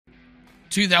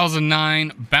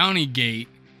2009 Bounty Gate,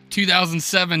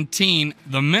 2017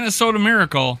 the Minnesota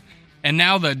Miracle, and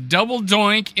now the Double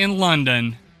Doink in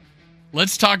London.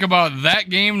 Let's talk about that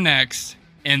game next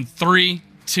in 3,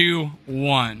 2,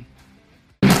 1.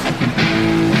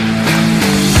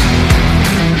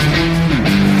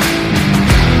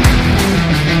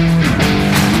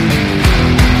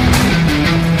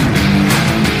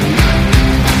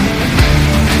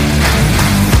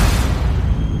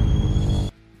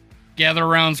 Gather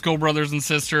around, Skull Brothers and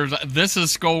Sisters. This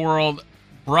is Skull World,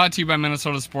 brought to you by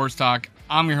Minnesota Sports Talk.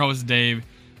 I'm your host, Dave.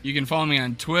 You can follow me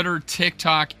on Twitter,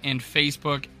 TikTok, and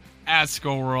Facebook at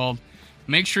Skull World.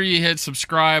 Make sure you hit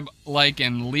subscribe, like,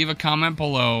 and leave a comment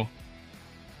below.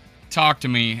 Talk to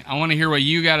me. I want to hear what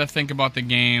you got to think about the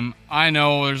game. I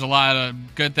know there's a lot of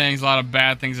good things, a lot of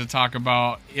bad things to talk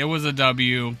about. It was a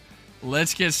W.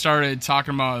 Let's get started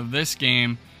talking about this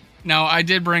game. Now, I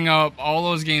did bring up all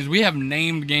those games. We have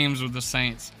named games with the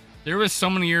Saints. There was so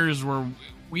many years where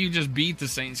we just beat the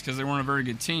Saints because they weren't a very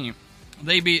good team.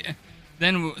 They beat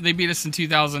us in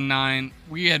 2009.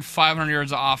 We had 500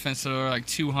 yards of offense, so they were like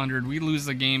 200. We lose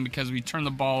the game because we turned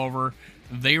the ball over.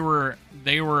 They were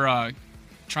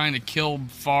trying to kill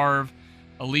Favre,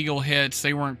 illegal hits.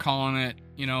 They weren't calling it.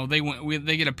 You know, they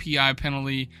get a PI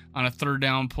penalty on a third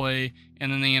down play,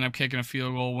 and then they end up kicking a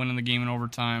field goal, winning the game in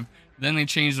overtime. Then they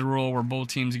changed the rule where both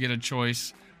teams get a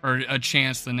choice or a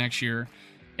chance the next year.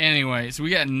 Anyway, so we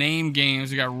got name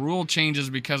games. We got rule changes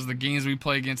because of the games we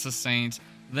play against the Saints.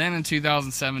 Then in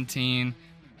 2017,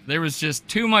 there was just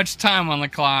too much time on the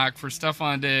clock for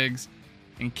Stephon Diggs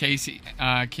and Casey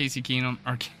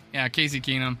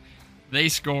Keenum. They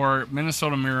score.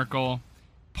 Minnesota Miracle.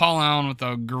 Paul Allen with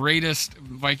the greatest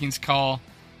Vikings call.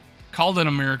 Called it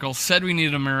a miracle. Said we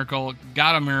needed a miracle.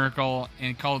 Got a miracle.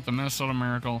 And called it the Minnesota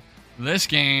Miracle. This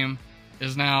game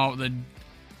is now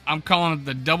I'm calling it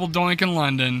the Double Doink in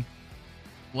London.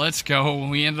 Let's go.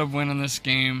 We ended up winning this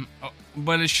game,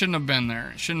 but it shouldn't have been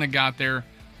there. It shouldn't have got there,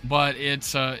 but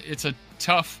it's a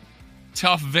tough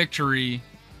victory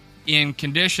in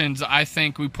conditions I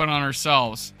think we put on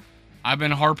ourselves. I've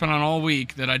been harping on all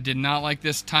week that I did not like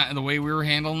this time, the way we were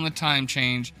handling the time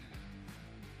change.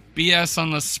 BS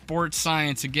on the sports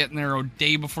science of getting there a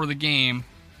day before the game.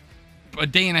 A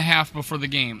day and a half before the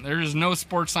game. There is no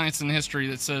sports science in history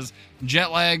that says jet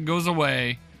lag goes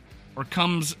away or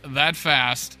comes that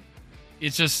fast.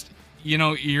 It's just,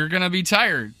 you're going to be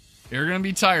tired. You're going to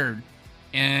be tired.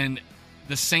 And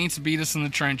the Saints beat us in the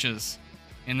trenches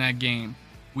in that game.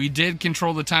 We did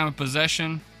control the time of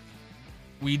possession.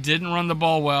 We didn't run the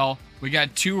ball well. We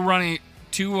got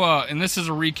and this is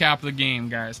a recap of the game,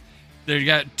 guys. They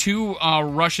got two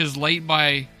rushes late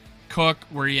by Cook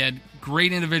where he had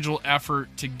great individual effort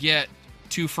to get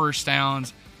 2 first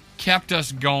downs, kept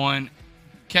us going,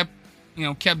 kept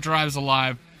drives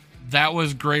alive. That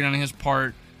was great on his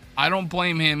part. I don't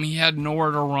blame him. He had nowhere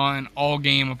to run all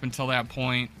game up until that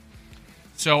point.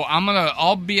 So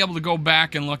I'll be able to go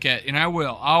back and look at, and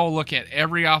I'll look at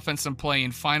every offensive play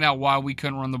and find out why we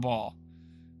couldn't run the ball.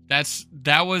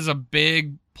 That was a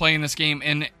big play in this game.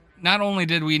 And not only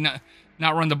did we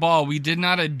not run the ball, we did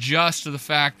not adjust to the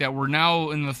fact that we're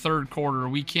now in the third quarter.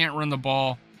 We can't run the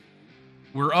ball.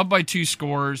 We're up by 2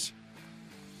 scores.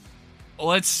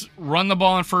 Let's run the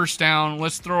ball on first down.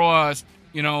 Let's throw a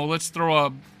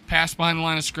pass behind the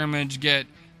line of scrimmage, get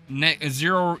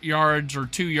 0 yards or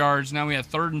 2 yards. Now we have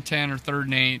 3rd and 10 or 3rd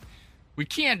and 8. We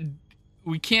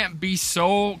can't be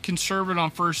so conservative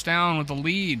on first down with the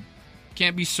lead.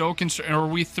 Can't be so conservative. Or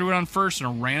we threw it on first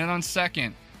and ran it on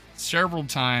second several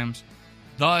times,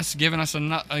 thus giving us a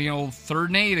 3rd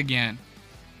and 8 again.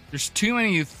 There's too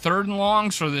many 3rd and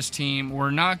longs for this team.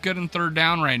 We're not good in 3rd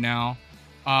down right now.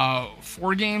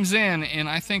 4 games in, and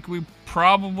I think we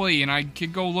probably, and I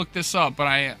could go look this up, but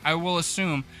I will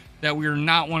assume that we're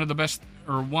not one of the best,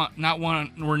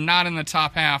 we're not in the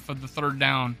top half of the 3rd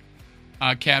down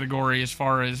category as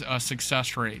far as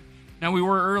success rate. Now, we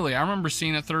were early. I remember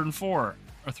seeing it 3rd and 4,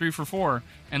 or 3 for 4,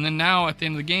 and then now at the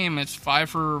end of the game, it's 5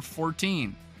 for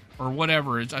 14, or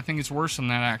whatever. I think it's worse than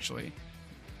that, actually.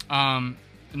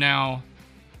 Now,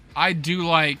 I do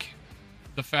like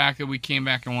the fact that we came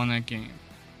back and won that game.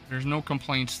 There's no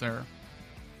complaints there.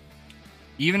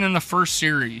 Even in the first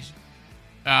series,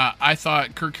 I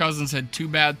thought Kirk Cousins had 2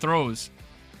 bad throws,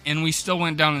 and we still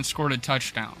went down and scored a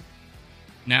touchdown.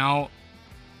 Now,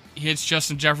 he hits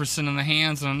Justin Jefferson in the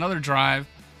hands on another drive.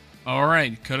 All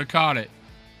right, could have caught it.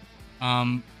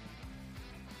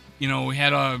 We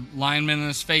had a lineman in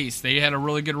his face. They had a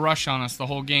really good rush on us the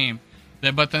whole game.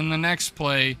 But then the next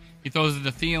play, he throws it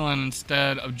to Thielen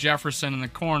instead of Jefferson in the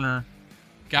corner.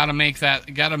 Got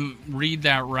to read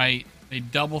that right. They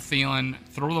double Thielen,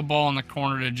 throw the ball in the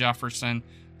corner to Jefferson,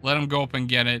 let him go up and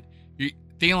get it.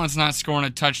 Thielen's not scoring a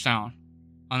touchdown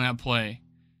on that play.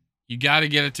 You got to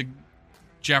get it to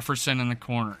Jefferson in the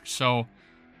corner. So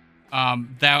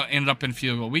that ended up in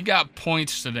field goal. We got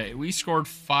points today. We scored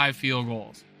 5 field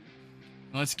goals.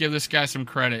 Let's give this guy some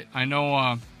credit. I know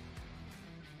I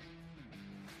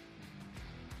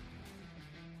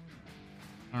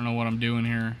don't know what I'm doing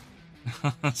here.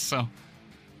 So,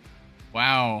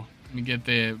 wow.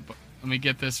 Let me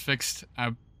get this fixed.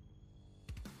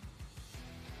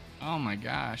 Oh my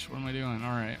gosh, what am I doing?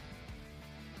 All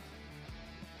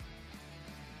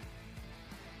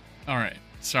right.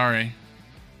 Sorry.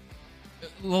 A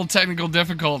little technical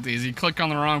difficulties. You click on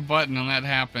the wrong button and that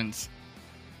happens.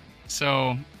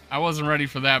 So I wasn't ready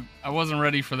for that.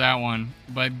 One.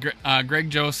 But Greg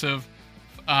Joseph,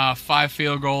 5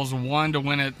 field goals, 1 to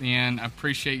win at the end. I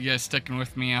appreciate you guys sticking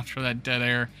with me after that dead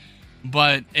air.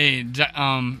 But hey,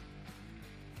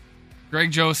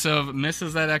 Greg Joseph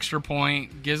misses that extra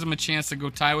point, gives him a chance to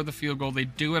go tie with a field goal. They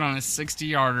do it on a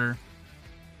 60-yarder.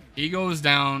 He goes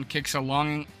down, kicks a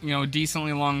long,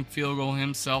 decently long field goal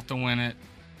himself to win it.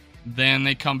 Then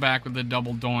they come back with a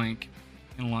double doink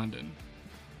in London.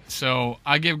 So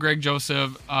I give Greg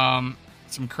Joseph some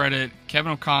credit.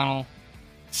 Kevin O'Connell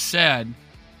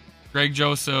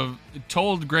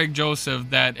told Greg Joseph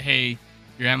that, hey,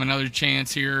 you have another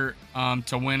chance here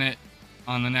to win it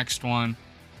on the next one.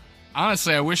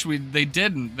 Honestly, I wish they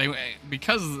didn't.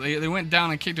 Because they went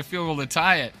down and kicked a field goal to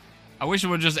tie it. I wish it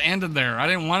would have just ended there. I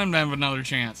didn't want him to have another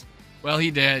chance. Well, he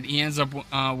did. He ends up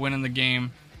winning the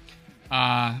game.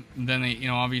 Then they,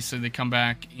 obviously they come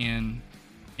back in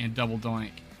double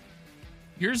doink.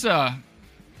 Here's a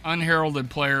unheralded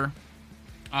player,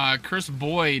 Chris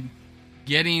Boyd,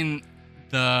 getting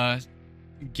the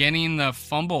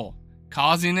fumble,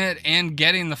 causing it and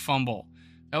getting the fumble.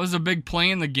 That was a big play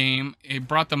in the game. It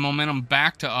brought the momentum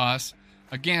back to us.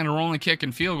 Again, we're only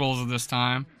kicking field goals at this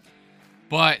time.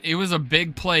 But it was a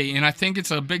big play, and I think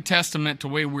it's a big testament to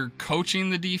the way we're coaching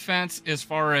the defense as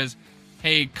far as,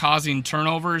 hey, causing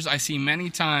turnovers. I see many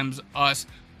times us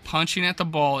punching at the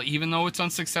ball, even though it's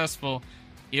unsuccessful.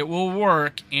 It will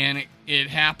work, and it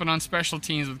happened on special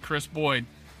teams with Chris Boyd,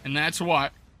 and that's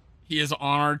why he is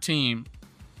on our team.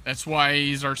 That's why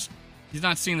he's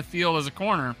not seeing the field as a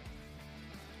corner,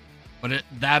 but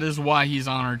that is why he's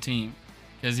on our team,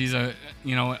 because he's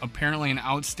apparently an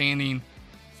outstanding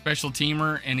special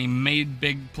teamer, and he made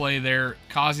big play there,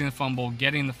 causing the fumble,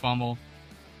 getting the fumble.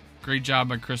 Great job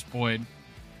by Chris Boyd.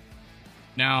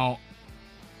 Now,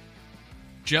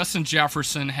 Justin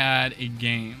Jefferson had a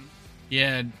game. He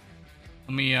had,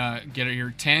 let me get it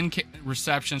here, 10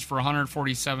 receptions for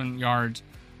 147 yards,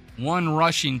 1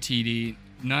 rushing TD,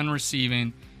 none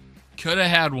receiving. Could have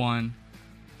had one,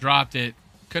 dropped it.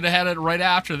 Could have had it right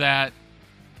after that,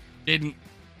 didn't,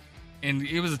 and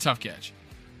it was a tough catch.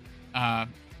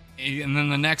 And then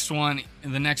the next one,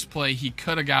 in the next play, he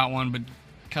could have got one, but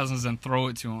Cousins didn't throw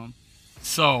it to him.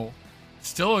 So,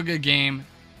 still a good game.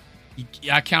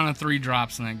 I counted 3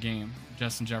 drops in that game,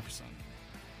 Justin Jefferson.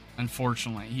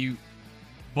 Unfortunately.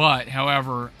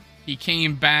 However, he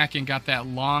came back and got that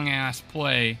long-ass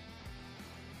play.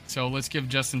 So, let's give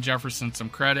Justin Jefferson some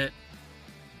credit.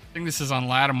 I think this is on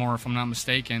Lattimore, if I'm not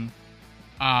mistaken.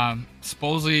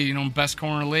 Supposedly, best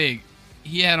corner in the league.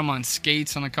 He had him on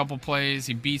skates on a couple plays.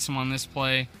 He beats him on this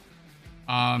play.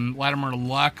 Lattimore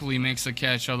luckily makes a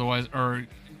catch, or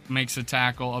makes a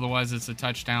tackle. Otherwise, it's a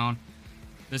touchdown.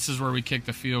 This is where we kick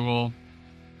the field goal.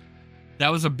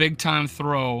 That was a big-time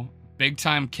throw,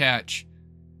 big-time catch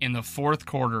in the 4th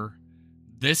quarter.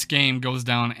 This game goes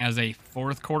down as a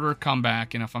 4th quarter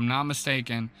comeback, and if I'm not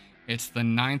mistaken, it's the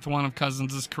 9th one of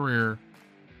Cousins' career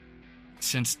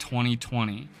since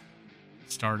 2020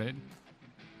 started.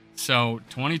 So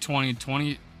 2020,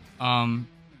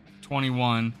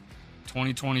 2021,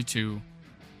 2022,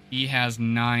 he has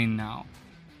 9 now,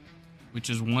 which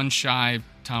is 1 shy of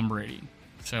Tom Brady.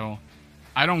 So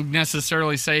I don't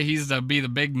necessarily say he's to be the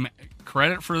big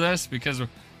credit for this because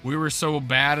we were so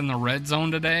bad in the red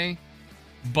zone today.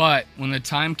 But when the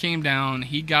time came down,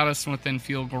 he got us within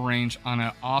field goal range on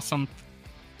an awesome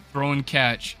throw and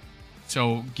catch.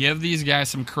 So give these guys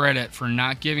some credit for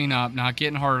not giving up, not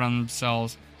getting hard on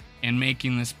themselves, and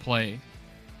making this play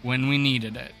when we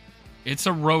needed it. It's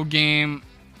a road game.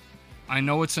 I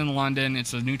know it's in London.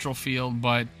 It's a neutral field,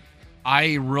 but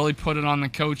I really put it on the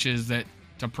coaches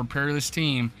to prepare this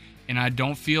team, and I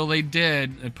don't feel they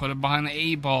did. They put it behind the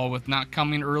 8 ball with not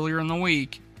coming earlier in the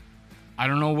week. I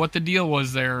don't know what the deal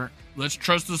was there. Let's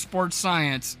trust the sports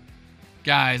science.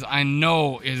 Guys, I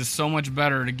know it is so much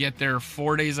better to get there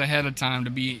 4 days ahead of time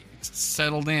to be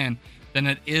settled in. than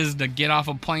it is to get off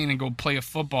a plane and go play a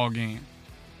football game.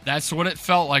 That's what it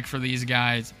felt like for these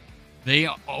guys. They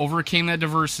overcame that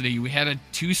adversity. We had a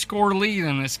 2-score lead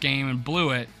in this game and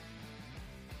blew it.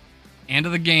 End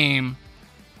of the game,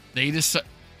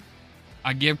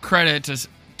 I give credit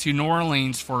to New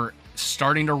Orleans for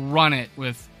starting to run it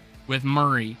with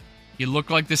Murray. He looked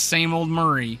like the same old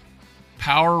Murray,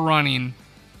 power running.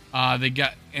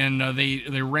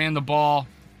 They ran the ball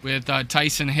with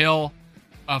Tyson Hill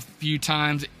a few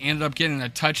times. Ended up getting a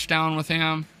touchdown with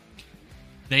him.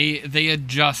 They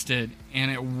adjusted and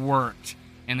it worked,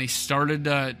 and they started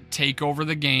to take over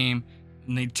the game,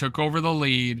 and they took over the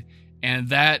lead, and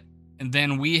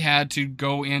then we had to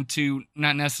go into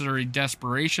not necessarily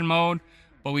desperation mode,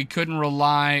 but we couldn't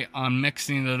rely on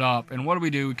mixing it up. And what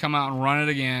do? We come out and run it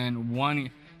again. One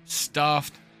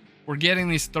stuffed. We're getting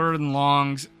these 3rd and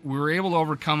longs. We were able to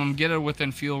overcome them, get it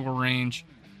within field goal range.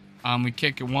 We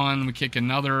kick one, we kick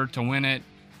another to win it.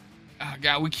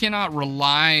 God, we cannot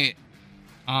rely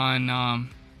on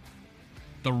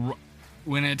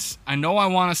when it's. I know I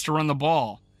want us to run the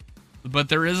ball, but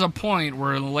there is a point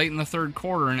where late in the 3rd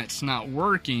quarter and it's not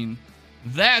working.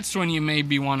 That's when you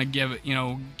maybe want to give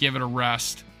it a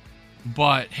rest.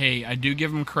 But hey, I do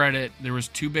give them credit. There was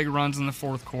 2 big runs in the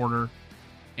 4th quarter,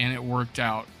 and it worked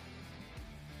out.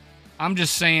 I'm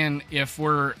just saying, if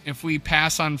we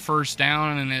pass on first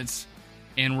down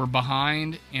and we're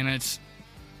behind and it's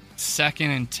 2nd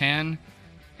and 10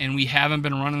 and we haven't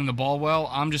been running the ball well,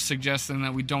 I'm just suggesting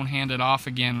that we don't hand it off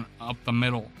again up the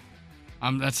middle.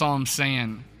 That's all I'm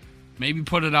saying. Maybe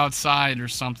put it outside or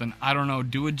something. I don't know.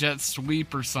 Do a jet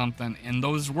sweep or something. And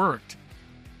those worked.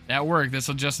 That worked. That's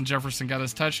how Justin Jefferson got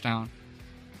his touchdown.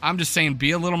 I'm just saying,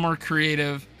 be a little more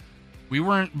creative. We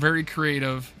weren't very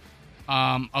creative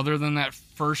other than that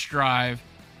first drive.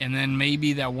 And then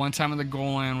maybe that one time at the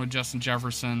goal line with Justin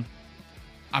Jefferson.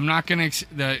 I'm not going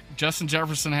to... Justin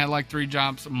Jefferson had like 3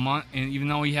 drops. And even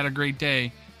though he had a great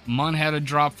day, Munn had a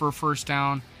drop for a first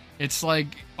down. It's like,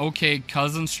 okay,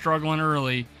 Cousins struggling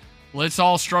early. Let's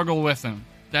all struggle with him.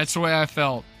 That's the way I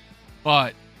felt.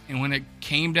 But and when it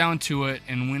came down to it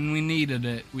and when we needed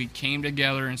it, we came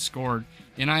together and scored.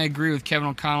 And I agree with Kevin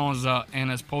O'Connell in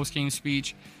his post-game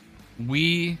speech.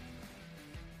 We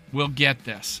will get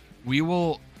this.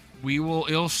 It'll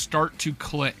start to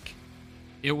click.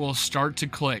 It will start to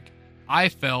click. I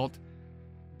felt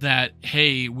that,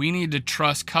 hey, we need to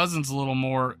trust Cousins a little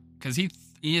more because he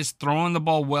is throwing the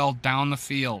ball well down the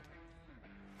field.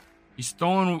 He's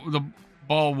throwing the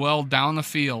ball well down the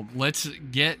field. Let's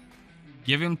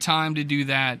give him time to do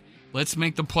that. Let's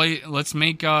make the play. Let's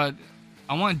make I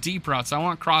want deep routes. I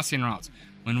want crossing routes.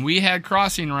 When we had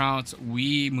crossing routes,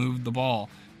 we moved the ball.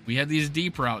 We had these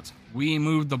deep routes. We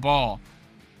moved the ball.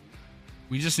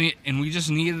 We just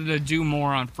needed to do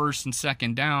more on 1st and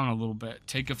 2nd down a little bit.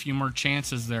 Take a few more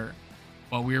chances there.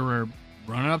 But we were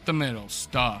running up the middle,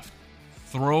 stuffed.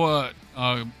 Throw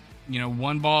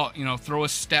one ball, throw a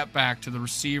step back to the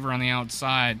receiver on the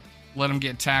outside. Let him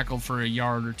get tackled for a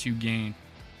yard or 2 gain.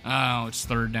 Oh, it's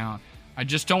 3rd down. I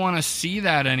just don't want to see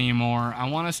that anymore. I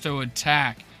want us to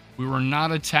attack. We were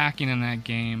not attacking in that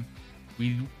game.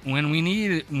 When we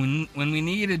needed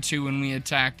to, when we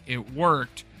attacked, it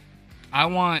worked. I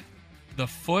want the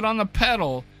foot on the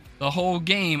pedal the whole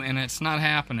game, and it's not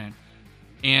happening.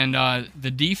 And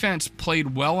the defense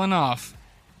played well enough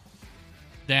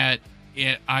that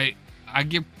I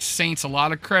give Saints a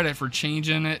lot of credit for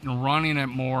changing it and running it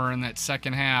more in that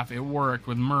second half. It worked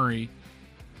with Murray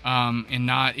and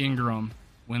not Ingram.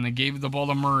 When they gave the ball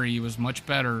to Murray, it was much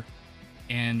better.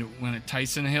 And when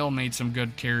Tyson Hill made some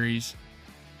good carries,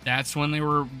 that's when they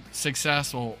were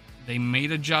successful. They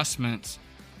made adjustments,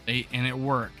 and it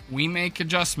worked. We make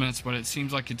adjustments, but it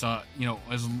seems like it's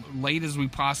as late as we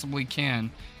possibly can,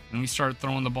 and we start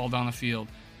throwing the ball down the field.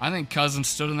 I think Cousins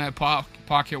stood in that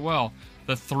pocket well.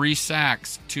 The 3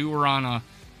 sacks, 2 were on a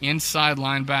inside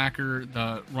linebacker.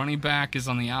 The running back is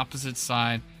on the opposite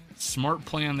side. Smart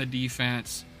play on the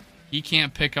defense. He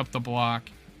can't pick up the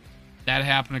block. That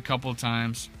happened a couple of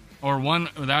times.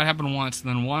 That happened once.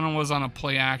 Then one was on a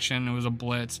play action. It was a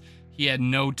blitz. He had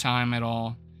no time at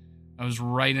all. I was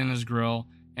right in his grill.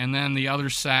 And then the other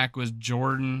sack was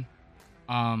Jordan,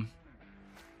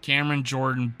 Cameron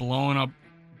Jordan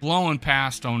blowing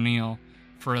past O'Neal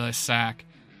for the sack.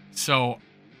 So,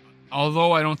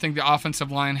 although I don't think the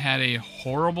offensive line had a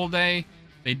horrible day,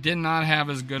 they did not have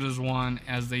as good as one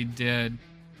as they did,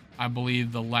 I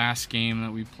believe, the last game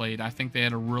that we played. I think they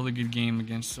had a really good game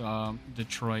against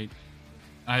Detroit.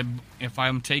 If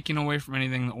I'm taking away from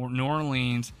anything, New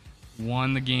Orleans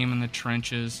won the game in the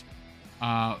trenches.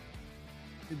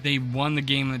 They won the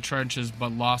game in the trenches,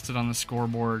 but lost it on the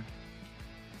scoreboard.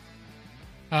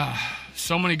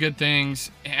 So many good things.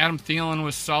 Adam Thielen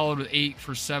was solid with 8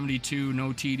 for 72, no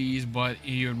TDs, but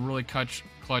he would really clutch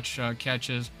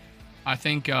catches. I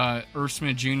think Irv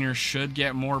Smith Jr. should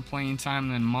get more playing time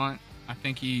than Munt. I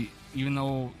think even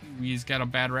though he's got a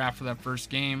bad rap for that first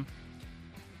game,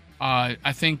 I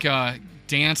think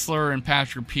Dantzler and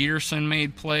Patrick Peterson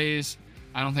made plays.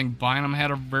 I don't think Bynum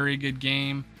had a very good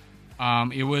game.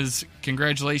 It was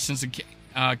congratulations to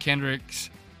Eric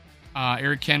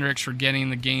Kendricks for getting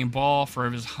the game ball for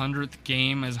his 100th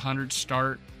game, his 100th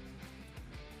start,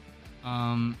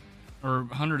 or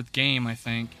 100th game, I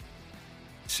think.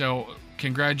 So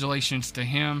congratulations to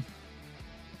him.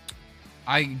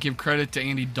 I give credit to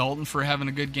Andy Dalton for having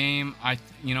a good game.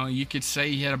 You could say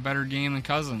he had a better game than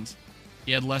Cousins.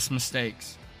 He had less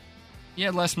mistakes.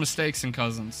 Than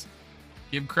Cousins.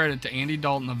 Give credit to Andy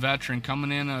Dalton, a veteran,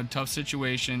 coming in a tough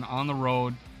situation on the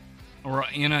road or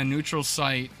in a neutral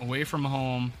site away from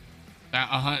home,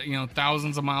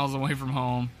 thousands of miles away from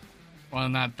home. Well,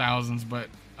 not thousands, but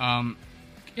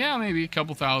maybe a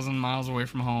couple thousand miles away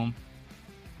from home.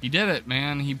 He did it,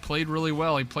 man. He played really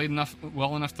well. He played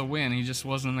well enough to win. He just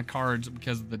wasn't in the cards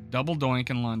because of the double doink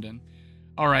in London.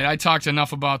 All right, I talked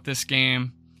enough about this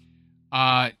game.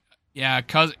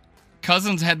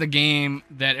 Cousins had the game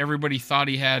that everybody thought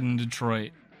he had in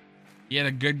Detroit. He had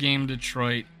a good game in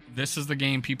Detroit. This is the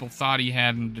game people thought he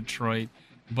had in Detroit,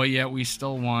 but yet we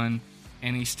still won,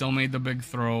 and he still made the big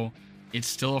throw. It's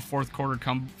still a fourth quarter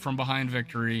come from behind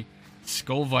victory.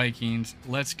 Skol Vikings.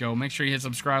 Let's go. Make sure you hit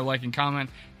subscribe, like, and comment.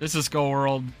 This is Skol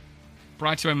World,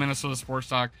 brought to you by Minnesota Sports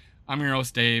Talk. I'm your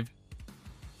host, Dave.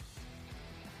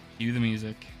 Cue the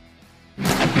music.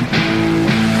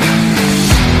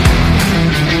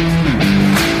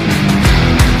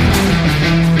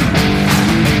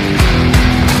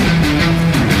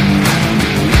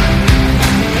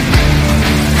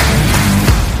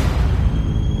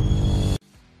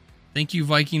 Thank you,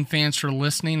 Viking fans, for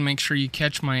listening. Make sure you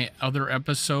catch my other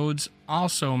episodes.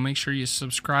 Also, make sure you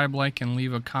subscribe, like, and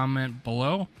leave a comment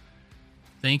below.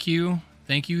 Thank you.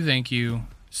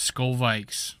 Skol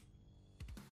Vikes.